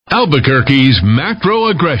Albuquerque's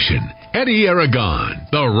macro aggression. Eddie Aragon,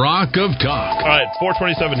 the Rock of Talk. All right,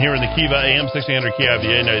 427 here in the Kiva, AM 1600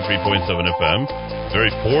 KIVA, 93.7 FM.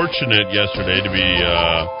 Very fortunate yesterday to be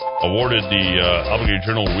awarded the Albuquerque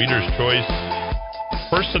Journal Reader's Choice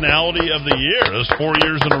Personality of the Year. That's 4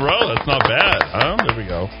 years in a row. That's not bad. Huh? There we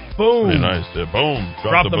go. Boom. Pretty nice. Boom.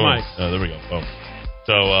 Drop the boom. mic. There we go. Boom.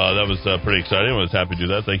 So that was pretty exciting. I was happy to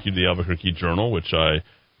do that. Thank you to the Albuquerque Journal, which I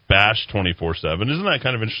bash 24/7. Isn't that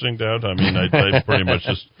kind of interesting, Dad? I mean, I pretty much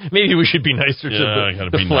just... Maybe we should be nicer to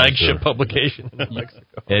the flagship publication in Mexico.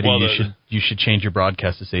 Eddie, you should change your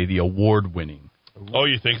broadcast to say the award-winning. Oh,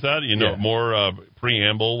 you think that? You know, more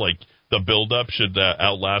preamble, like the build-up should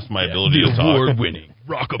outlast my ability to talk. Award-winning.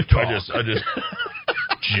 Rock of Talk. I just with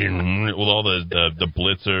all the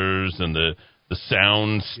blitzers and the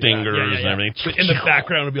sound stingers and everything. In the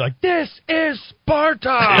background, it'll be like, "This is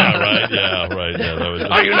Sparta." Yeah, right. That was,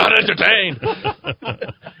 Are you not entertained?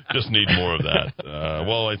 Just need more of that.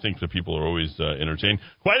 Well, I think the people are always entertained.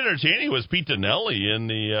 Quite entertaining was Pete Donnelly in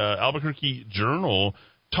the Albuquerque Journal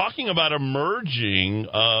talking about a merging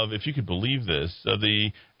of, if you could believe this,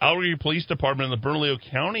 the Albuquerque Police Department and the Bernalillo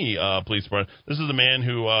County Police Department. This is the man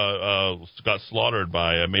who got slaughtered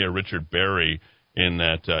by Mayor Richard Berry in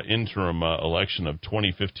that interim election of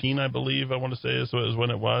 2015, I believe, I want to say is when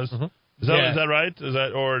it was. Mm-hmm. Is that right? Is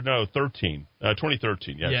that, or no,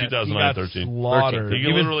 2013. Yeah, 2009-13. He got slaughtered.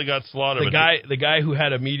 He literally got slaughtered. The guy who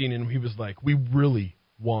had a meeting and he was like, "We really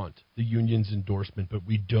want the union's endorsement, but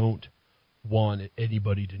we don't want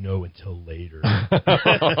anybody to know until later."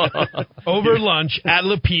 Over lunch at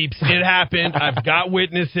La Peeps, it happened. I've got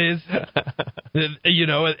witnesses. You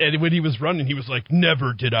know, and when he was running, he was like,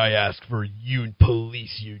 "Never did I ask for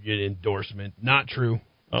police union endorsement." Not true.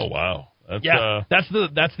 Oh wow,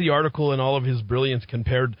 that's the article in all of his brilliance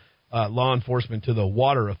compared law enforcement to the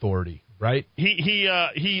water authority, right? He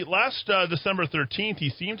last December 13th,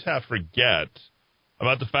 he seemed to forget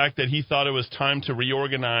about the fact that he thought it was time to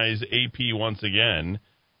reorganize AP once again.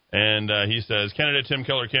 And he says, candidate Tim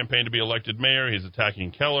Keller campaigned to be elected mayor. He's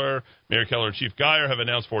attacking Keller. Mayor Keller and Chief Geyer have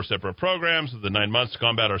announced 4 separate programs of the 9 months to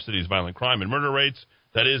combat our city's violent crime and murder rates.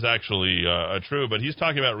 That is actually true, but he's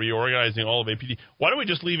talking about reorganizing all of APD. Why don't we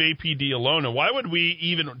just leave APD alone? And why would we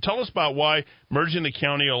even tell us about why merging the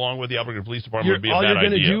county along with the Albuquerque Police Department would be a bad idea? All you're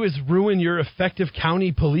going to do is ruin your effective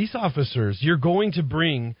county police officers. You're going to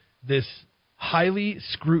bring this highly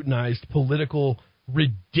scrutinized political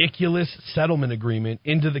ridiculous settlement agreement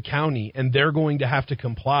into the county, and they're going to have to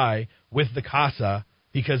comply with the CASA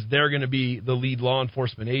because they're going to be the lead law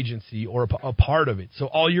enforcement agency or a part of it. So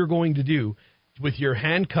all you're going to do with your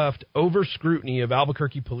handcuffed over scrutiny of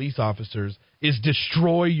Albuquerque police officers is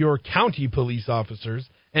destroy your county police officers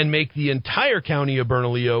and make the entire county of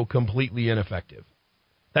Bernalillo completely ineffective.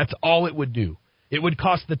 That's all it would do. It would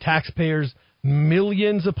cost the taxpayers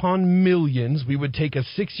millions upon millions. We would take a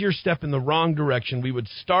 6-year step in the wrong direction. We would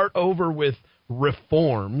start over with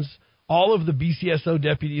reforms. All of the BCSO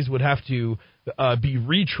deputies would have to be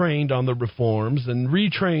retrained on the reforms and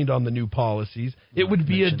retrained on the new policies. It would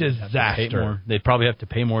be a disaster. They'd probably have to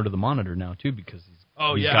pay more to the monitor now, too, because he's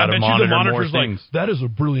I got to bet monitor you the monitor's more like, things. that is a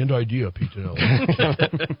brilliant idea, Pete Donnelly.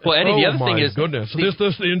 Well, Eddie, the other thing is... goodness.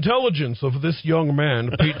 The intelligence of this young man,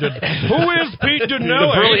 Pete Donnelly. Who is Pete Donnelly?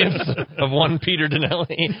 The brilliance of one Peter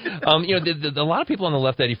Donnelly. A lot of people on the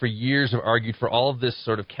left, Eddie, for years have argued for all of this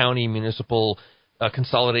sort of county municipal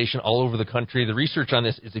consolidation all over the country. The research on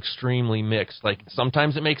this is extremely mixed. Like,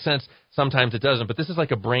 sometimes it makes sense, sometimes it doesn't. But this is like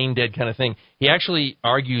a brain-dead kind of thing. He actually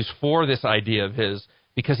argues for this idea of his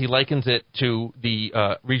because he likens it to the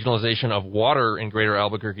regionalization of water in greater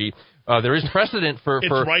Albuquerque. There is precedent for...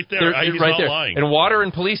 It's right there. He's right not there. lying. And water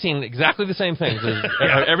and policing, exactly the same things.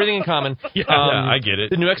 Everything in common. I get it.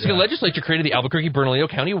 The New Mexico legislature created the Albuquerque-Bernalillo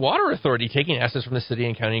County Water Authority, taking assets from the city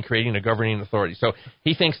and county and creating a governing authority. So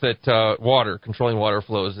he thinks that controlling water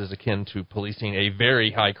flows is akin to policing a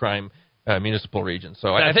very high-crime municipal region.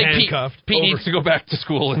 So I think Pete needs to go back to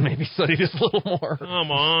school and maybe study this a little more.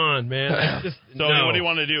 Come on, man. What he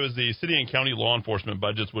wanted to do is the city and county law enforcement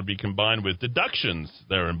budgets would be combined with deductions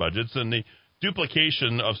there in budgets and the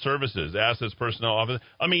duplication of services, assets, personnel, office.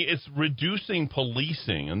 I mean, it's reducing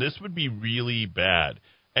policing, and this would be really bad.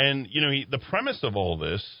 And, the premise of all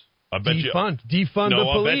this, I bet defund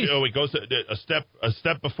the police. It goes a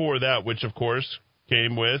step before that, which, of course,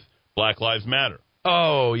 came with Black Lives Matter.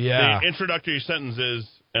 Oh, yeah. The introductory sentence is,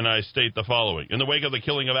 and I state the following: in the wake of the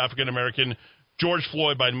killing of African-American George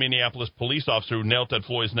Floyd by a Minneapolis police officer who knelt at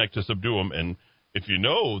Floyd's neck to subdue him, and if you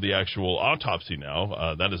know the actual autopsy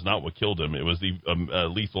now, that is not what killed him. It was the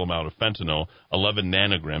lethal amount of fentanyl, 11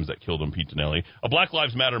 nanograms, that killed him, Pete Dinelli. A Black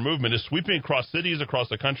Lives Matter movement is sweeping across cities across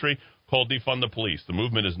the country called Defund the Police. The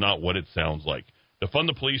movement is not what it sounds like. Defund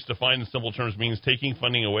the Police, defined in simple terms, means taking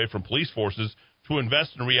funding away from police forces to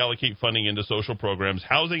invest and reallocate funding into social programs,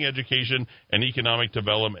 housing, education, and economic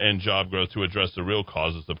development and job growth to address the real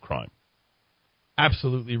causes of crime.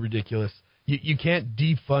 Absolutely ridiculous. You can't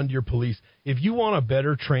defund your police. If you want a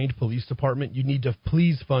better trained police department, you need to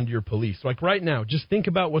please fund your police. Like right now, just think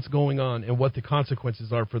about what's going on and what the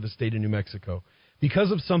consequences are for the state of New Mexico.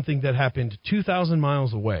 Because of something that happened 2,000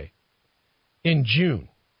 miles away, in June,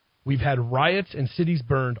 we've had riots and cities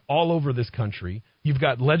burned all over this country. You've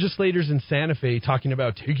got legislators in Santa Fe talking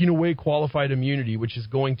about taking away qualified immunity, which is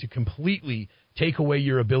going to completely take away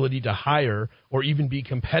your ability to hire or even be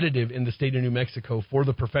competitive in the state of New Mexico for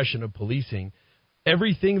the profession of policing.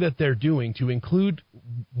 Everything that they're doing to include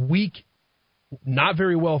weak, not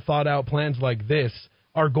very well thought out plans like this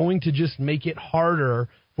are going to just make it harder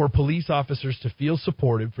for police officers to feel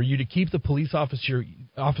supported, for you to keep the police officers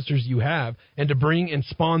you have, and to bring and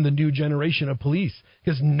spawn the new generation of police.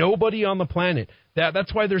 Because nobody on the planet,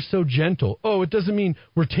 that's why they're so gentle. Oh, it doesn't mean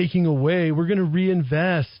we're taking away. We're going to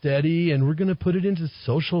reinvest, Eddie, and we're going to put it into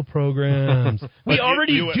social programs. We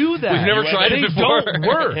already do that. We've never tried it before. They don't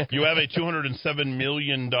work. You have a $207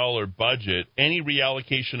 million budget. Any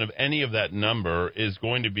reallocation of any of that number is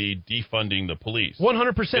going to be defunding the police.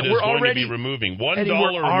 100%. We're already to be removing $1 Eddie, we're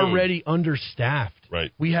removed. already understaffed.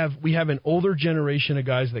 Right. We have an older generation of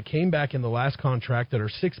guys that came back in the last contract that are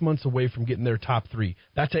 6 months away from getting their top three.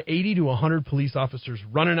 That's 80 to 100 police officers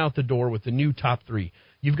running out the door with the new top three.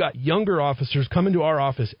 You've got younger officers coming to our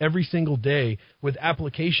office every single day with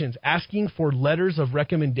applications asking for letters of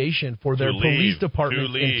recommendation for their police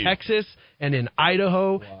department in Texas and in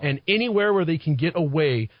Idaho and anywhere where they can get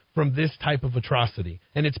away from this type of atrocity.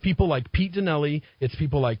 And it's people like Pete Dinelli, it's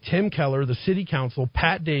people like Tim Keller, the city council,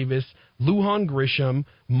 Pat Davis, Lujan Grisham,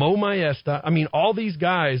 Mo Maesta. I mean, all these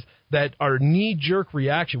guys that are knee-jerk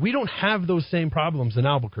reaction. We don't have those same problems in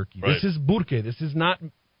Albuquerque. Right. This is Burque. This is not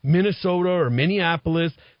Minnesota or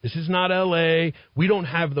Minneapolis. This is not L.A. We don't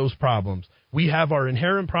have those problems. We have our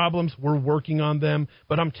inherent problems. We're working on them.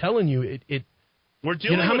 But I'm telling you, we're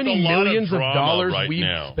dealing how with many a lot millions of dollars right we've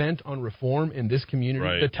now. spent on reform in this community?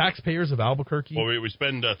 Right. The taxpayers of Albuquerque. Well, we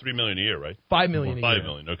spend $3 million a year, right? $5 million a year. $5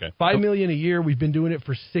 million, okay. $5 million a year. We've been doing it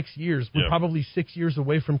for 6 years. We're probably 6 years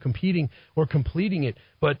away from competing or completing it.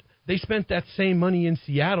 But they spent that same money in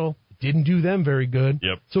Seattle. It didn't do them very good.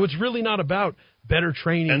 Yep. So it's really not about better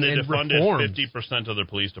training and defunded reforms. 50% of their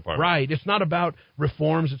police department. Right. It's not about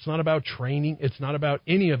reforms. It's not about training. It's not about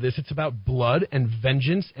any of this. It's about blood and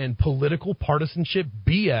vengeance and political partisanship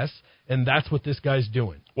BS, and that's what this guy's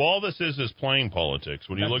doing. Well, all this is playing politics.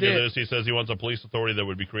 When you look at this, he says he wants a police authority that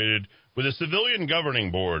would be created with a civilian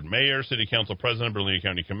governing board, mayor, city council president, Bernalillo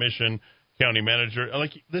County Commission, county manager.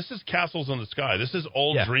 Like, this is castles in the sky. This is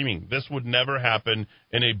all dreaming. This would never happen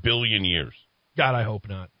in a billion years. God, I hope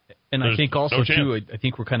not. And There's I think also, no too, I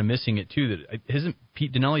think we're kind of missing it, too, that hasn't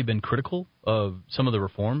Pete Dinelli been critical of some of the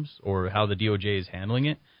reforms or how the DOJ is handling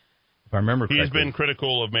it? If I remember correctly. He's been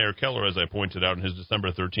critical of Mayor Keller, as I pointed out in his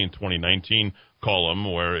December 13th, 2019 column,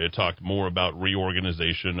 where it talked more about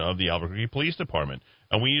reorganization of the Albuquerque Police Department.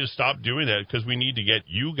 And we need to stop doing that because we need to get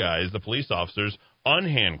you guys, the police officers,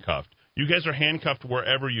 unhandcuffed. You guys are handcuffed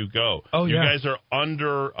wherever you go. Oh, you yeah. guys are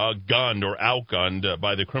gunned or outgunned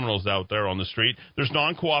by the criminals out there on the street. There's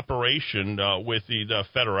non-cooperation with the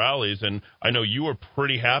federales, and I know you were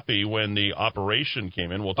pretty happy when the operation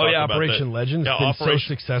came in. We'll talk about Operation that. Legend has been so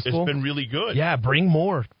successful. It's been really good. Yeah, bring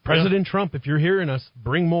more. President Trump, if you're hearing us,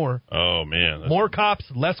 bring more. Oh, man. More cops,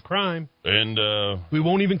 less crime. And we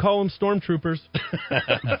won't even call them stormtroopers.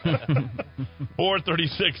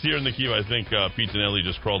 4:36 here in the queue. I think Pete Dinelli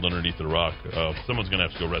just crawled underneath the rock. Someone's going to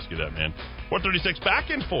have to go rescue that man. 4:36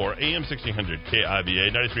 back in 4 AM 1600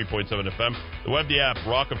 KIVA 93.7 FM. The web, the app,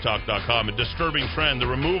 rockoftalk.com. A disturbing trend: the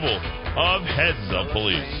removal of heads of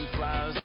police.